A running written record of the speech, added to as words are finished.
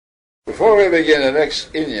Before we begin the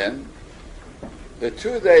next Inyan, the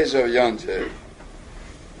 2 days of Yontiv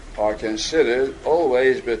are considered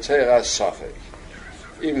always B'teras Safek,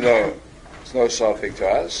 even though it's no Safek to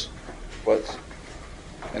us. But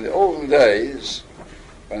in the olden days,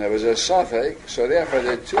 when there was a Safek, so therefore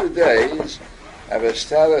the 2 days have a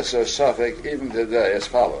status of Safek even today as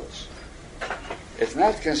follows. It's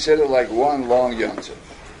not considered like one long Yontiv.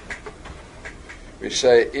 We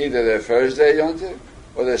say either the first day Yontiv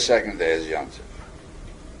or the second day is Yontiv.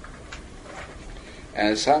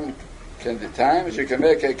 And some times you can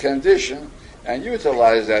make a condition and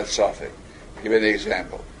utilize that suffix. I'll give you an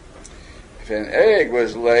example. If an egg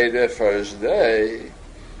was laid the first day,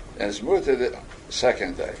 then it's moved to the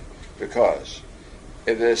second day. Because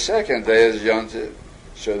if the second day is Yontiv,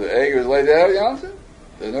 so the egg was laid there Yontiv,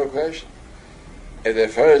 there's no question. If the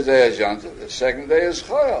first day is Yontiv, the second day is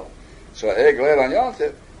Chayil. So egg laid on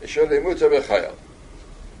Yontiv, it should be Mutar B'Chayil.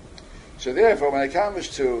 So therefore, when it comes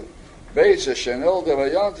to Beis Shenil Deva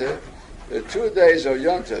Yontiv, the 2 days of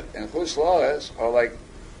Yontiv in Chutz La'aretz are like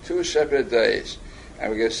 2 separate days,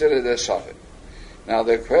 and we consider this Safek. Now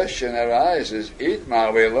the question arises,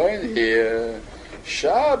 Itmar, we learn here,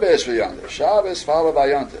 Shabbos for Yontiv. Shabbos followed by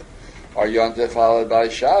Yontiv. Or Yontiv followed by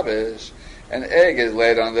Shabbos. An egg is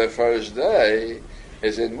laid on the first day,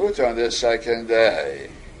 is it mutar on the second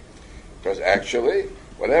day? Because actually,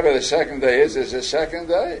 whatever the second day is the second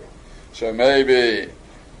day. So maybe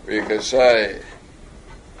we could say,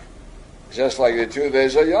 just like the 2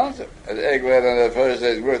 days of Yontiv, an egg laid on the first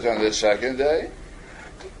day is mutar on the second day,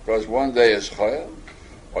 because one day is Chayil.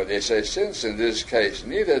 Or they say, since in this case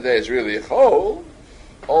neither day is really Chol,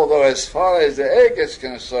 although as far as the egg is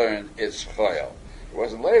concerned, it's Chayil. It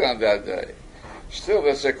wasn't laid on that day. Still,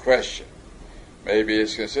 that's a question. Maybe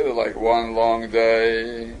it's considered like one long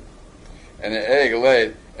day, and the egg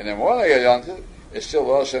laid in the morning of Yontiv is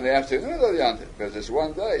still also in the afternoon of Yontiv, because it's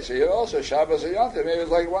one day. So you're also Shabbos of Yontiv, maybe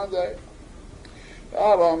it's like one day.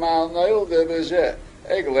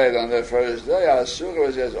 Egg laid on the first day, Asura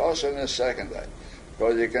is also in the second day,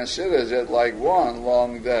 because he considers it like one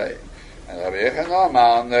long day. And Rabbi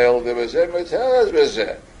Yochanan nailed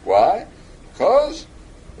it. Why? Because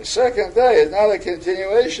the second day is not a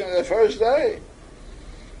continuation of the first day.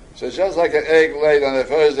 So just like an egg laid on the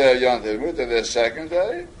first day of Yontiv, moved to the second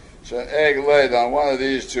day, so an egg laid on one of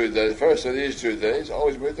these 2 days, the first of these 2 days,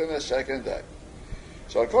 always moved to the second day.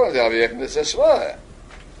 So according to Rabbi Yochanan, it's a svara.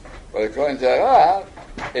 But according to Rav,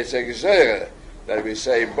 it's a gzera, that we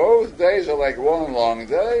say both days are like one long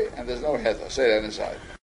day, and there's no heter. Say that inside.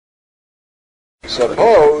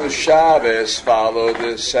 Suppose Shabbos followed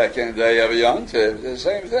the second day of Yontiv, the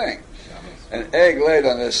same thing. An egg laid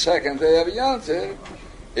on the second day of Yontiv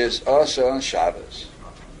is also on Shabbos.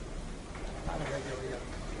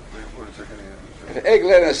 If an egg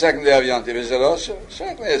laid on the second day of Yontiv, is it also?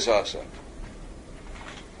 Certainly it's also.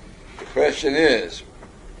 The question is,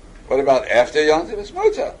 what about after Yontiv? It's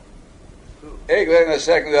mutar. Egg laid on the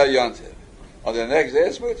second day of Yontiv. On the next day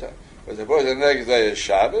it's mutar. But suppose the next day is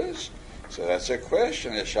Shabbos, so that's a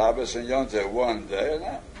question. Is Shabbos and Yontiv one day or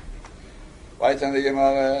not? Right on the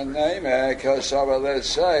Gemara name, Kosova, let's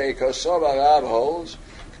say, Kosova Rav holds,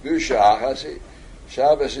 Kedusha Achasi,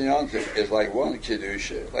 Shabbos and Yontiv is like one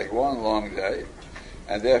Kedusha, like one long day,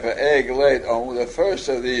 and therefore egg laid on the first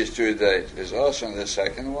of these 2 days is also on the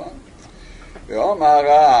second one. The Omar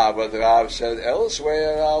Rav, but Rav said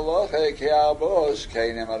elsewhere,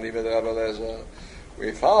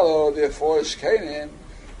 we follow the 4 Kenim,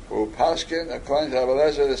 who paskin according to Rabbi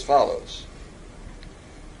Eliezer as follows.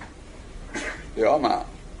 The Omar,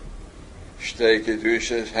 Shtei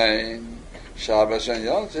Kedushas Hain, Shabbos and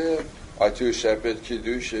Yontiv are 2 separate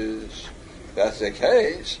Kedushas. That's the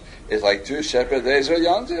case. It's like 2 separate days of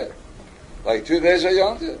Yontiv. Like 2 days of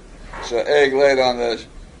Yontiv. So egg laid on the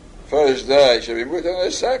first day should be moved on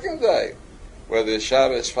the second day, whether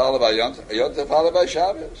Shabbos followed by Yontiv, Yontiv followed by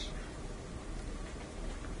Shabbos.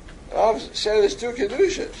 Rav said there's 2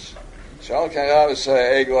 Kedushas. So how can Rav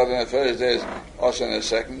say egg laid on the first day is also on the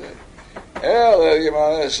second day? The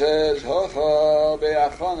Gemara says, Hocha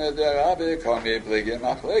be'achane de Rabbi komi pligim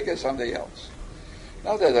machlekes something else.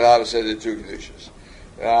 Not that Rav said the 2 Kedushas.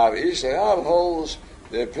 Rav holds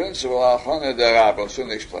the principle achane de Rabbi. I'll soon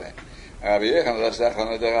explain. Rabbi Yochanan does the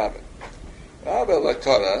achane de Rabbi. Rabbi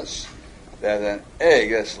taught us that an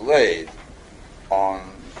egg that's laid on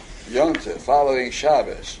Yontiv following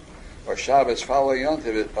Shabbos, or Shabbos following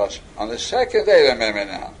Yontiv, on the second day, remember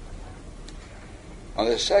now. On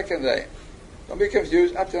the second day. Don't be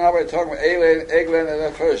confused. Up to now we're talking about egg laid on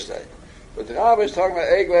the first day. But the Rabbi is talking about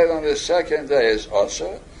egg laid on the second day is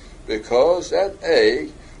also because that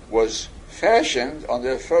egg was fashioned on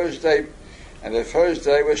the first day, and the first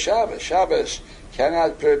day was Shabbos. Shabbos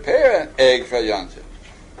cannot prepare an egg for Yontif,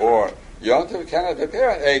 or Yontif cannot prepare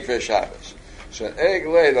an egg for Shabbos. So an egg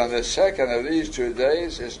laid on the second of these 2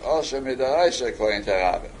 days is also midaraisa according to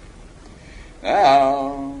Rabbi.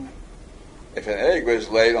 Now, if an egg was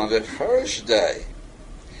laid on the first day,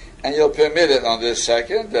 and you'll permit it on the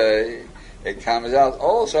second day, it comes out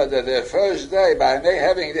also that the first day, by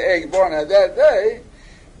having the egg born on that day,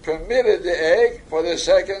 permitted the egg for the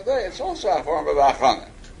second day. It's also a form of achana.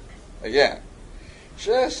 Again,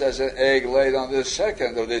 just as an egg laid on the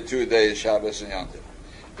second of the 2 days, Shabbos and Yontif,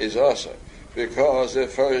 is also, because the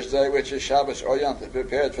first day, which is Shabbos or Yontif,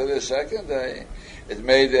 prepared for the second day, it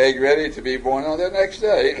made the egg ready to be born on the next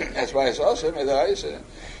day. That's why it's also midaraisa.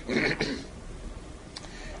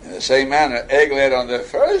 In the same manner, egg laid on the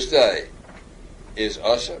first day is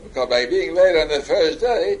also, because by being laid on the first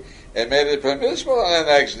day, it made it permissible on the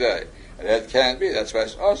next day. And that can't be. That's why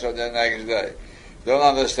it's also the next day. Don't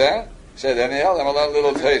understand? Say it anyhow. I'm a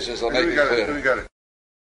little tastes. I'll make it clear. We got it.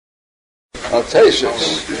 Now, tastes.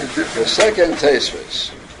 The second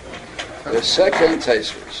tastes. The second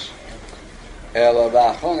tastes. So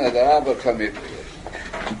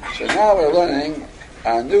now we're learning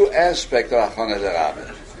a new aspect of Achona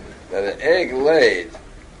D'Rabba, that an egg laid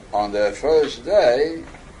on the first day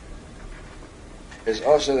is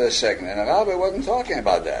also the second. And Rabbi wasn't talking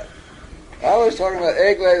about that. I was talking about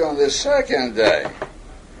egg laid on the second day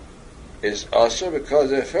is also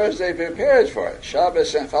because the first day prepared for it.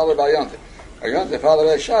 Shabbos and followed by Yontif. Or Yontif followed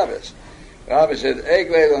by Shabbos. Rabbi said egg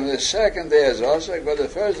laid on the second day is also because the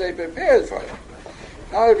first day prepared for it.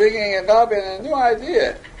 Now we're bringing it up in a new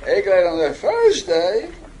idea. Egg laid on the first day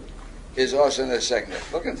is also in the second day.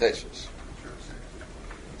 Look and taste this.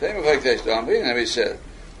 And we said,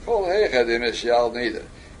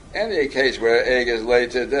 any case where egg is laid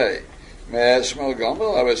today,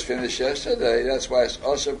 I was finished yesterday, that's why it's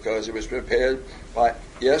also because it was prepared by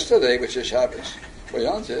yesterday, which is Shabbos. For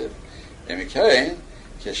Yontif,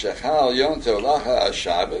 Kishachal Yontif Lacha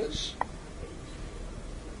Shabbos,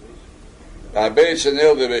 Base and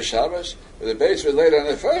Ilda be Shabbos, the base was laid on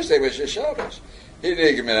the first day, which is Shabbos. The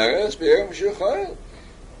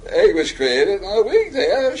egg was created on a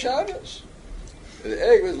weekday out of Shabbos. The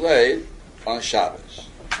egg was laid on Shabbos.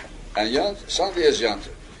 And Sunday is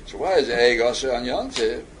Yontif. So why is the egg also on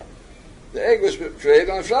Yontif? The egg was created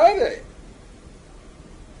on Friday.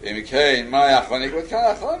 What kind of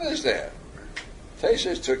achana is there?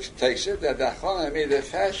 Taisus takes it that the achana means the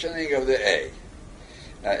fashioning of the egg.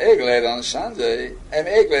 Now, egg laid on Sunday, and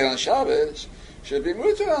egg laid on Shabbos should be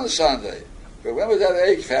mutter on Sunday. But when was that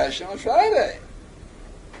egg fashioned? On Friday.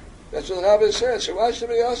 That's what the Rabbi says. So why should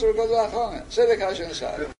it be also because of achana? Say the kasha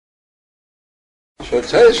inside. So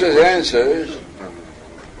Taisus answers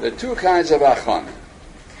the two kinds of achana.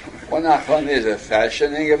 One achana is the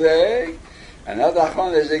fashioning of the egg, another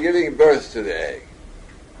achana is the giving birth to the egg.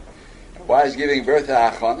 Why is giving birth to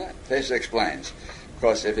achana? Taisus explains.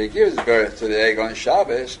 Because if he gives birth to the egg on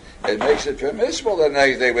Shabbos, it makes it permissible the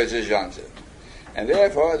next day, which is Yontif. And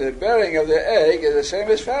therefore, the bearing of the egg is the same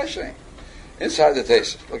as fashioning. Inside the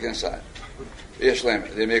taste, look inside.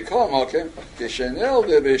 Yishlem, the Mikol Mokim, Kishenel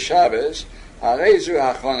de B'Shabbos, Harezu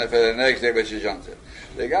Hachona for the next day, which is Yontif.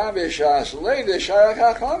 The Gam B'Shas Lei the Sharach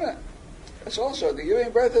Hachona. That's also, the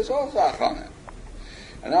giving birth is also Hachona.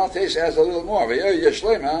 And now taste adds a little more.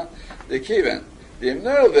 Yishlem, the Kivan. The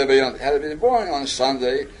Imnel de B'Yontif had been born on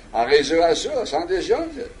Sunday, Harezu Asur, Sunday is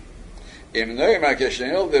Yontif. If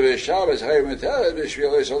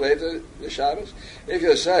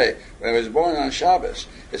you say, when it was born on Shabbos,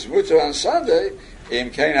 it's mutter on Sunday,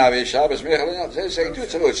 it's saying two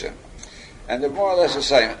terutzim. And they're more or less the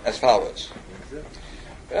same, as follows.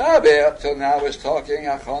 Rabbi up till now was talking,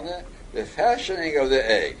 achone, the fashioning of the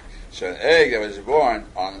egg. So an egg that was born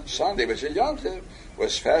on Sunday, which is Yontif,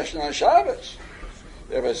 was fashioned on Shabbos.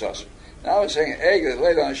 There was also. Now we're saying an egg that's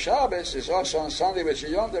laid on Shabbos is also on Sunday, which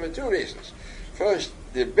is Yontif, for two reasons. First,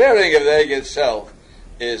 the bearing of the egg itself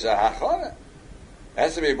is a hachana. It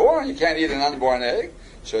has to be born. You can't eat an unborn egg.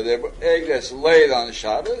 So the egg that's laid on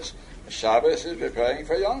Shabbos is preparing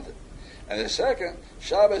for Yontif. And the second,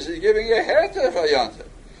 Shabbos is giving a herta for Yontif.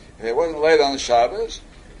 If it wasn't laid on Shabbos,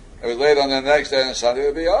 it was laid on the next day on Sunday, it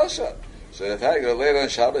would be also. So the fact that it was laid on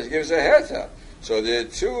Shabbos gives a herta. So there are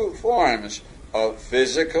two forms of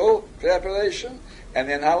physical preparation, and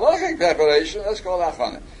in halachic preparation, that's called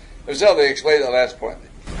achana. They explained the last point.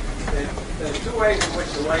 There are two ways in which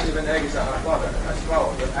the laying of an egg is a hachana, as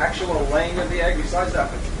well. The actual laying of the egg, besides that,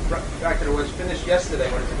 the fact that it was finished yesterday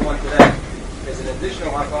when it's born today, is an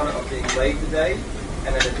additional hachana of being laid today,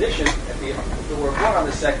 And in addition, if it were born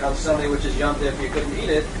on Sunday, which is Yom Tov, you couldn't eat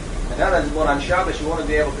it, and now that it's born on Shabbos, you want to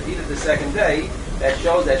be able to eat it the second day. That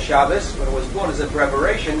shows that Shabbos, when it was born, is a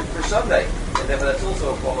preparation for Sunday, and therefore that's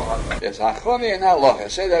also a form of halacha. Yes, Hachoni and Halacha.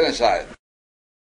 Say that inside.